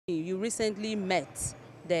You recently met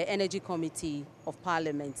the Energy Committee of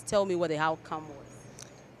Parliament. Tell me what the outcome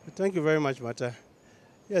was. Thank you very much, Mata.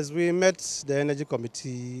 Yes, we met the Energy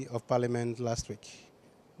Committee of Parliament last week.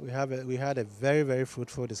 We had a very, very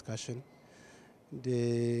fruitful discussion.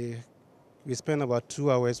 They, we spent about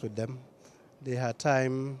 2 hours with them. They had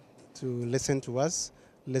time to listen to us,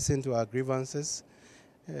 listen to our grievances.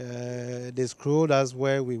 They scrolled us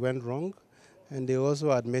where we went wrong, and they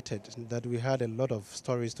also admitted that we had a lot of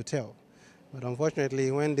stories to tell. But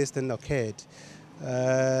unfortunately, when this thing occurred,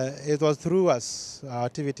 it was through us, our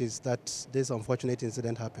activities, that this unfortunate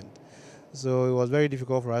incident happened. So it was very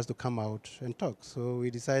difficult for us to come out and talk. So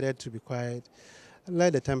we decided to be quiet,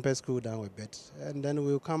 let the tempest cool down a bit, and then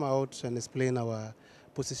we'll come out and explain our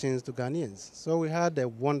positions to Ghanaians. So we had a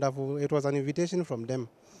wonderful, it was an invitation from them.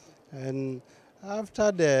 And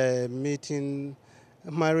after the meeting,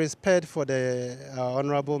 my respect for the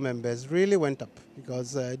honorable members really went up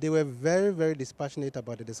because they were very, very dispassionate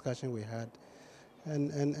about the discussion we had.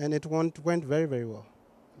 And it went very, very well.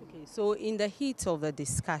 Okay, so in the heat of the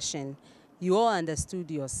discussion, you all understood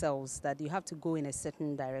yourselves that you have to go in a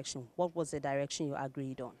certain direction. What was the direction you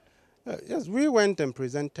agreed on? Yes, we went and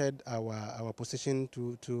presented our position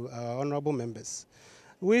to our honorable members.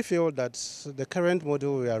 We feel that the current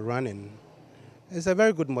model we are running is a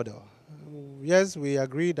very good model. Yes, we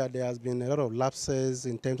agree that there has been a lot of lapses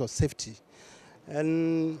in terms of safety.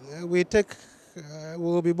 And we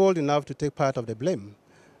will be bold enough to take part of the blame.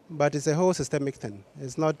 But it's a whole systemic thing.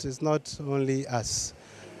 It's not only us.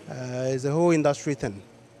 It's a whole industry thing.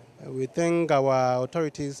 We think our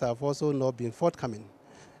authorities have also not been forthcoming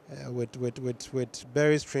with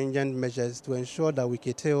very stringent measures to ensure that we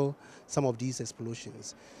curtail some of these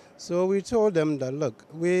explosions. So we told them that, look,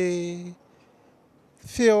 we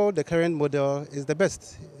feel the current model is the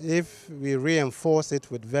best if we reinforce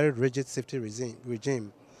it with very rigid safety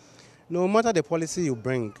regime. No matter the policy you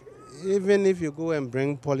bring, even if you go and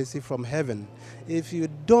bring policy from heaven, if you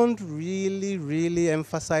don't really, really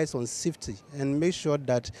emphasize on safety and make sure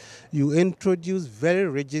that you introduce very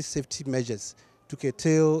rigid safety measures to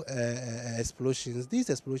curtail explosions, these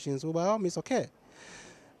explosions will by all means occur.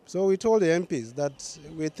 So we told the MPs that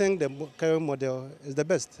we think the current model is the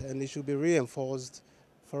best and it should be reinforced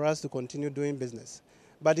for us to continue doing business.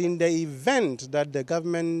 But in the event that the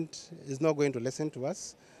government is not going to listen to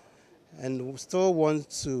us and still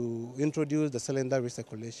wants to introduce the cylinder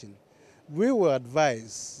recirculation, we will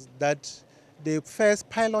advise that they first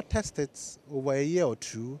pilot test it over a year or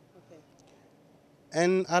two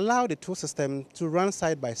and allow the two systems to run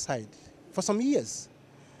side by side for some years.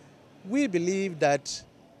 We believe that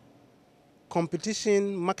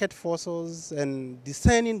competition, market forces, and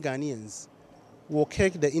discerning Ghanaians will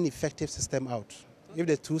kick the ineffective system out if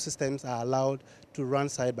the two systems are allowed to run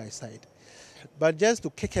side by side. But just to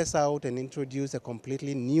kick us out and introduce a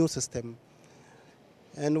completely new system,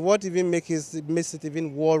 and what even makes it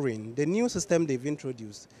even worrying, the new system they've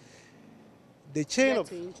introduced, the chain of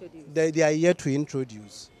they are yet to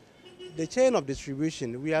introduce. The chain of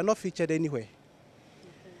distribution, we are not featured anywhere.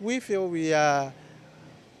 We feel we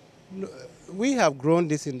have grown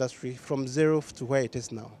this industry from zero to where it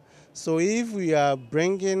is now. So if we are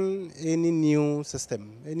bringing any new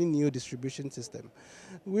system, any new distribution system,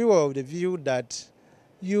 we were of the view that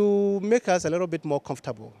you make us a little bit more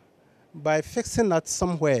comfortable by fixing that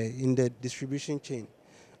somewhere in the distribution chain.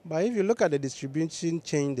 But if you look at the distribution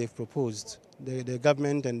chain they've proposed, the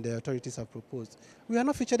government and the authorities have proposed, we are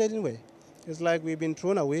not featured anywhere. It's like we've been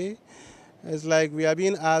thrown away. It's like we are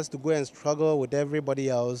being asked to go and struggle with everybody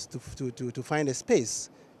else to find a space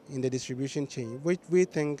in the distribution chain, which we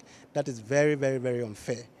think that is very, very, very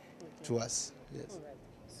unfair to us. Yes. All right.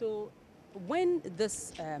 So when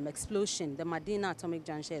this explosion, the Medina Atomic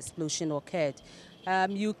Junction explosion occurred,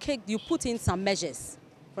 you put in some measures.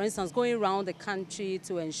 For instance, going around the country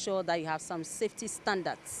to ensure that you have some safety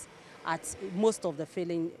standards at most of the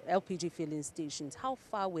LPG filling stations. How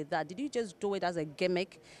far with that? Did you just do it as a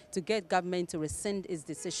gimmick to get government to rescind its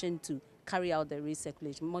decision to carry out the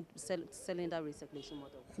cylinder recirculation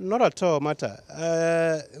model? Not at all,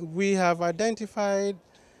 Mata. We have identified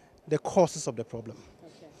the causes of the problem.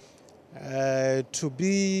 To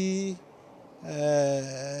be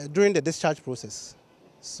during the discharge process.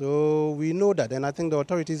 So we know that, and I think the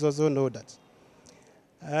authorities also know that.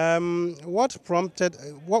 What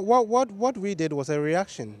we did was a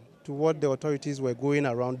reaction to what the authorities were going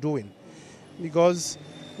around doing, because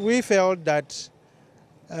we felt that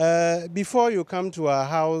before you come to our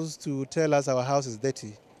house to tell us our house is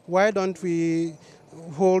dirty, why don't we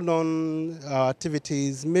hold on our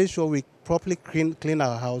activities, make sure we properly clean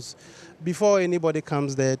our house before anybody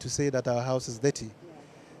comes there to say that our house is dirty.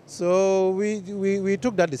 So we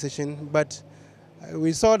took that decision, but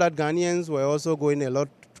we saw that Ghanaians were also going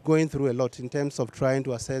through a lot in terms of trying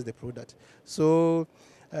to assess the product. So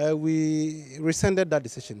we rescinded that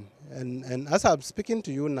decision. And as I'm speaking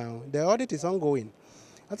to you now, the audit is ongoing.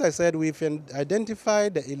 As I said, we've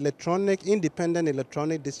identified the independent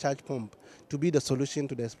electronic discharge pump to be the solution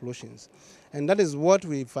to the explosions. And that is what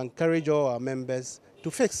we've encouraged all our members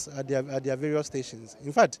to fix at their various stations.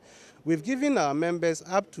 In fact, we've given our members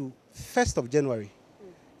up to 1st of January.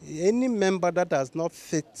 Any member that has not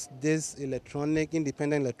fixed this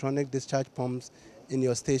independent electronic discharge pumps in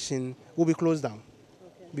your station will be closed down,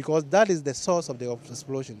 because that is the source of the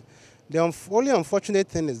explosion. The only unfortunate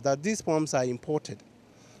thing is that these pumps are imported.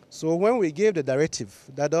 So when we gave the directive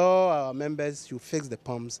that all our members should fix the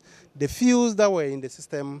pumps, the fuels that were in the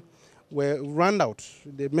system were run out.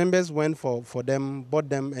 The members went for them, bought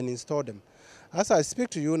them, and installed them. As I speak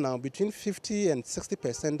to you now, between 50 and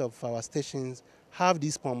 60% of our stations have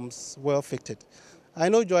these pumps well fitted. I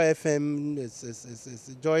know Joy FM,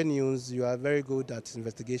 is Joy News, you are very good at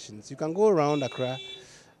investigations. You can go around Accra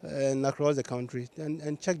and across the country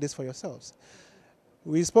and check this for yourselves.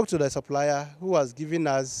 We spoke to the supplier who has given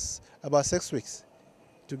us about 6 weeks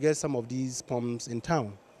to get some of these pumps in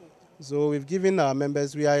town. So we've given our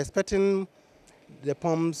members, we are expecting the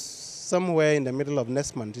pumps somewhere in the middle of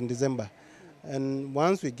next month, in December. And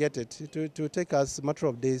once we get it, it will take us a matter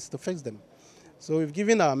of days to fix them. So we've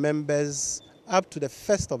given our members up to the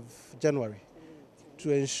 1st of January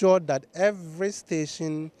to ensure that every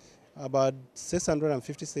station, about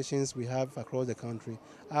 650 stations we have across the country,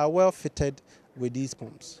 are well fitted with these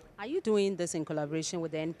pumps. Are you doing this in collaboration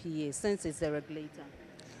with the NPA since it's the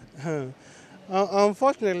regulator?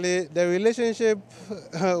 Unfortunately, the relationship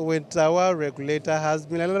with our regulator has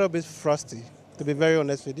been a little bit frosty, to be very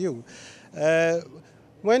honest with you.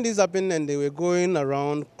 When this happened and they were going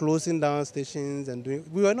around closing down stations and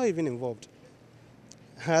we were not even involved.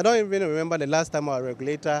 I don't even remember the last time our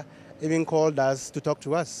regulator even called us to talk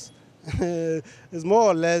to us. It's more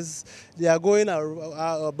or less they are going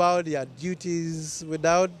about their duties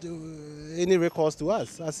without any recourse to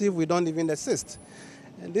us, as if we don't even exist.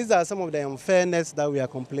 And these are some of the unfairness that we are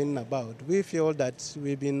complaining about. We feel that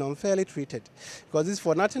we've been unfairly treated, because it's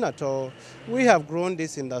for nothing at all. We have grown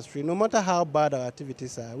this industry, no matter how bad our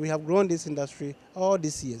activities are. We have grown this industry all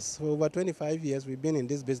these years. For over 25 years we've been in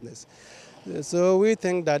this business. So we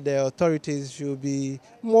think that the authorities should be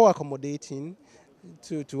more accommodating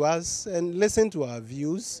to us and listen to our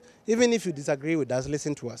views. Even if you disagree with us,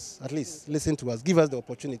 listen to us. At least listen to us. Give us the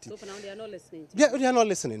opportunity. So for now, they are not listening. Yeah, they are not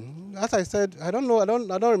listening. As I said, I don't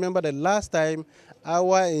remember the last time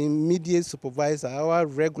our immediate supervisor, our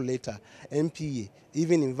regulator, MPA,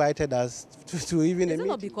 even invited us to even a Is it meeting.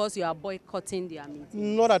 not because you are boycotting their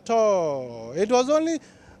meeting? Not at all. It was only,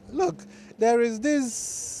 look, there is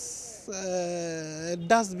this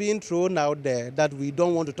dust being thrown out there that we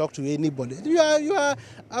don't want to talk to anybody. You are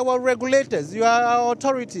our regulators. You are our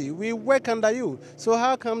authority. We work under you. So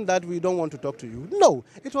how come that we don't want to talk to you? No,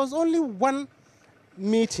 it was only one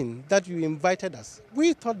meeting that you invited us.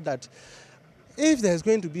 We thought that if there's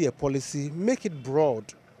going to be a policy, make it broad.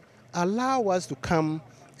 Allow us to come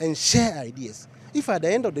and share ideas. If at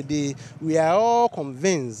the end of the day we are all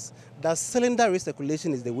convinced that cylinder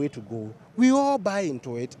recirculation is the way to go, we all buy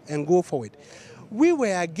into it and go forward. We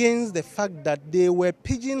were against the fact that they were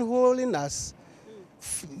pigeonholing us,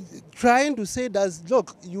 trying to say that,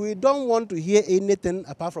 look, you don't want to hear anything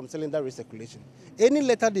apart from cylinder recirculation. Any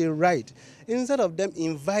letter they write, instead of them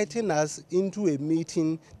inviting us into a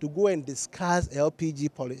meeting to go and discuss LPG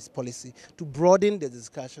policy, to broaden the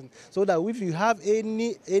discussion, so that if you have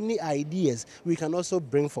any ideas, we can also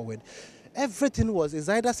bring forward. Everything is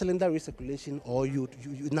either cylinder recirculation or you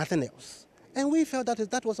nothing else. And we felt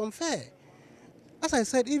that was unfair. As I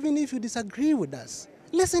said, even if you disagree with us,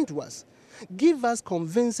 listen to us. Give us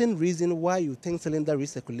convincing reason why you think cylinder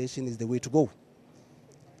recirculation is the way to go.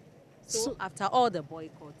 So after all the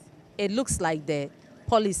boycotts, it looks like the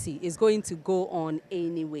policy is going to go on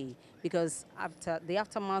anyway, because after the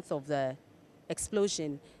aftermath of the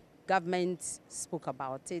explosion, government spoke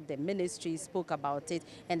about it, the ministry spoke about it,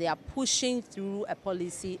 and they are pushing through a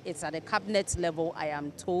policy. It's at the cabinet level, I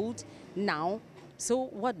am told now. So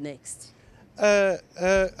what next?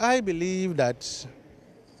 I believe that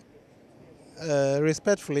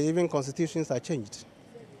respectfully, even constitutions are changed.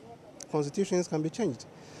 Constitutions can be changed.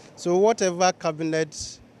 So whatever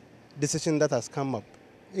cabinet decision that has come up,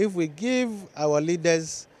 if we give our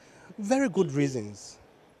leaders very good reasons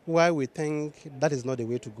why we think that is not the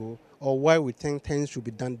way to go, or why we think things should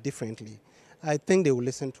be done differently, I think they will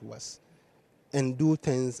listen to us and do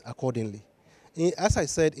things accordingly. As I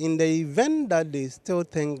said, in the event that they still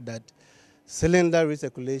think that cylinder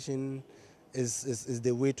recirculation is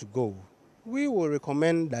the way to go, we will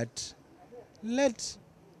recommend that let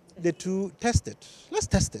the two test it. Let's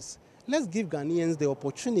test this. Let's give Ghanaians the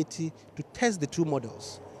opportunity to test the two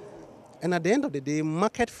models. And at the end of the day,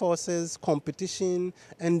 market forces, competition,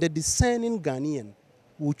 and the discerning Ghanaian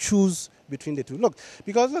will choose between the two. Look,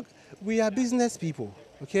 because look, we are business people,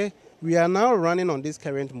 okay? We are now running on this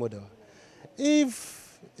current model.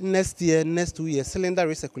 If next year, next 2 years, cylinder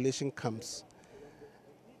recirculation comes,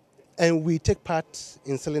 and we take part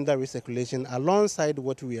in cylinder recirculation alongside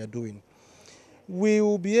what we are doing, we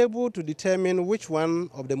will be able to determine which one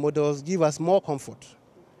of the models give us more comfort.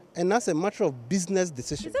 And that's a matter of business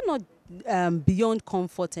decision. Is it not beyond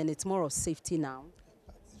comfort and it's more of safety now?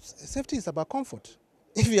 Safety is about comfort.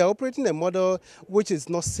 If you are operating a model which is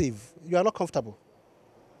not safe, you are not comfortable.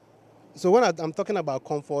 So when I'm talking about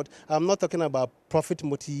comfort, I'm not talking about profit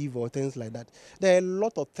motive or things like that. There are a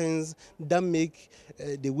lot of things that make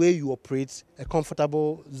the way you operate a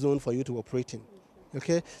comfortable zone for you to operate in.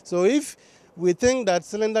 Okay? So if we think that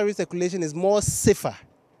cylinder recirculation is more safer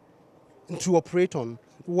to operate on,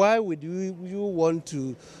 why would you want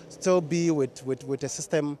to still be with a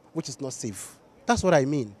system which is not safe? That's what I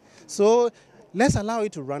mean. So let's allow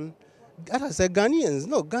it to run. As I said,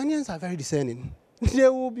 Ghanaians are very discerning. They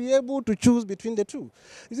will be able to choose between the two.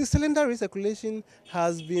 You see, cylinder recirculation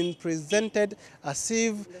has been presented as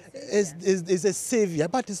if is a savior,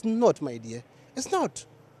 but it's not, my dear. It's not.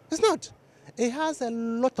 It's not. It has a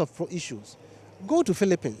lot of issues. Go to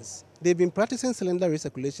Philippines. They've been practicing cylinder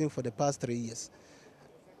recirculation for the past 3 years.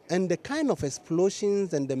 And the kind of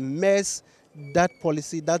explosions and the mess that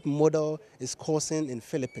policy, that model is causing in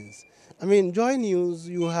Philippines. I mean, JoyNews,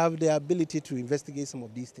 you have the ability to investigate some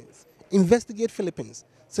of these things. Investigate Philippines,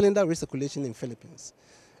 cylinder recirculation in Philippines.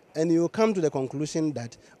 And you will come to the conclusion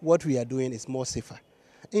that what we are doing is more safer.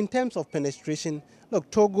 In terms of penetration,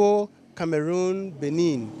 look, Togo, Cameroon,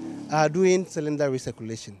 Benin are doing cylinder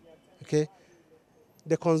recirculation, okay?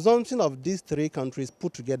 The consumption of these 3 countries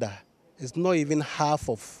put together is not even half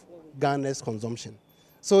of Ghana's consumption.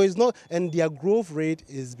 So it's not, and their growth rate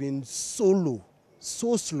has been so low,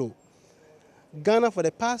 so slow. Ghana, for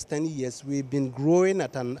the past 10 years, we've been growing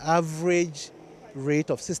at an average rate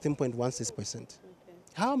of 16.16%. Okay.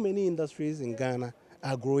 How many industries in Ghana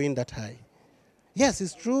are growing that high? Yes,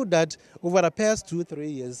 it's true that over the past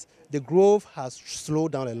 2-3 years, the growth has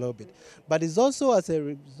slowed down a little bit. But it's also as a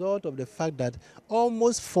result of the fact that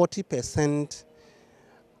almost 40%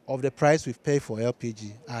 of the price we pay for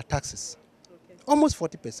LPG are taxes. Okay. Almost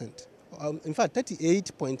 40%. In fact,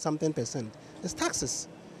 38 point something percent is taxes.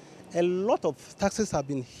 A lot of taxes have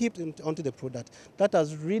been heaped onto the product. That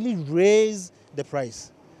has really raised the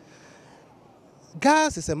price.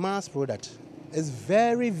 Gas is a mass product. It's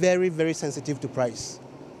very, very, very sensitive to price.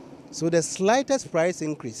 So the slightest price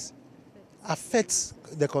increase affects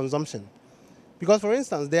the consumption. Because, for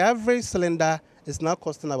instance, the average cylinder is now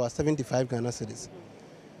costing about 75 Ghana cedis.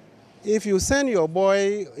 If you send your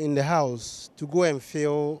boy in the house to go and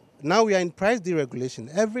fill, now we are in price deregulation.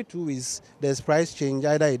 Every 2 weeks, there's price change,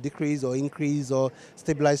 either a decrease or increase or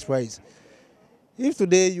stabilized price. If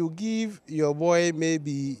today you give your boy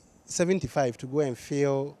maybe 75 to go and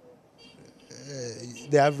fill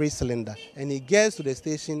the average cylinder, and he gets to the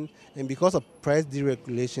station, and because of price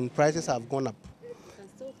deregulation, prices have gone up. You can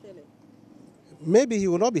still fill it. Maybe he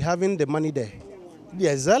will not be having the money there.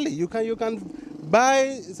 Yeah, exactly. You can buy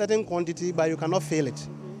a certain quantity, but you cannot fill it.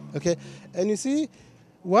 Okay? And you see,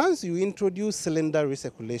 once you introduce cylinder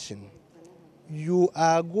recirculation, you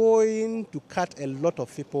are going to cut a lot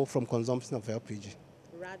of people from consumption of LPG.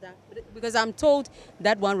 Rather, because I'm told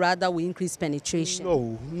that one rather will increase penetration.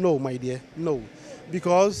 No, my dear, no.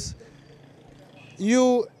 Because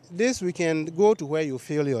this weekend, go to where you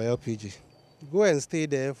fill your LPG. Go and stay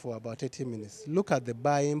there for about 30 minutes. Look at the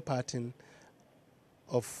buying pattern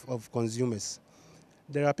of consumers.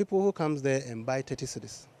 There are people who come there and buy 30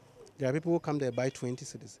 cedis. There are people who come there and buy 20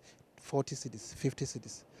 cedis, 40 cedis, 50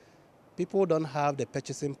 cedis. People don't have the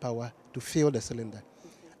purchasing power to fill the cylinder.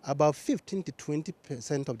 About 15 to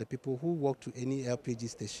 20% of the people who walk to any LPG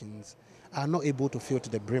stations are not able to fill to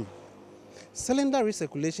the brim. Cylinder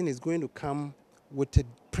recirculation is going to come with a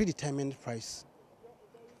predetermined price.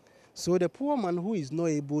 So the poor man who is not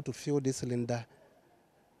able to fill this cylinder,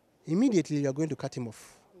 immediately you are going to cut him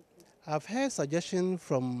off. I've heard suggestions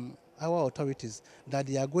from our authorities that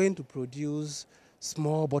they are going to produce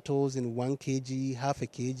small bottles in 1 kg, half a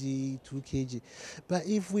kg, 2 kg. But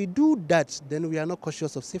if we do that, then we are not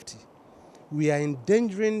cautious of safety. We are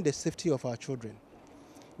endangering the safety of our children.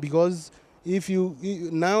 Because If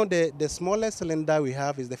now the smallest cylinder we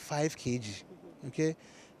have is the 5 kg, okay?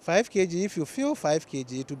 5 kg, if you fill 5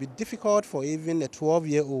 kg, it will be difficult for even a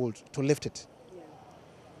 12-year-old to lift it.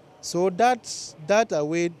 So that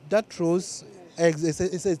throws,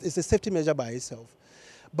 it's a safety measure by itself.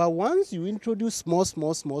 But once you introduce small,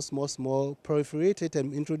 proliferate it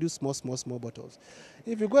and introduce small bottles.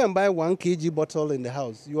 If you go and buy 1 kg bottle in the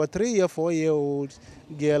house, your 3-year, 4-year-old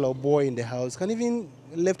girl or boy in the house can even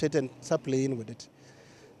lift it and start playing with it.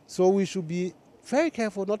 So we should be very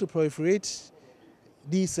careful not to proliferate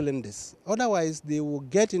these cylinders. Otherwise, they will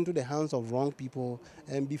get into the hands of wrong people.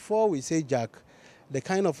 And before we say jack, the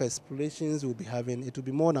kind of explorations we'll be having, it will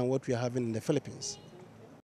be more than what we are having in the Philippines.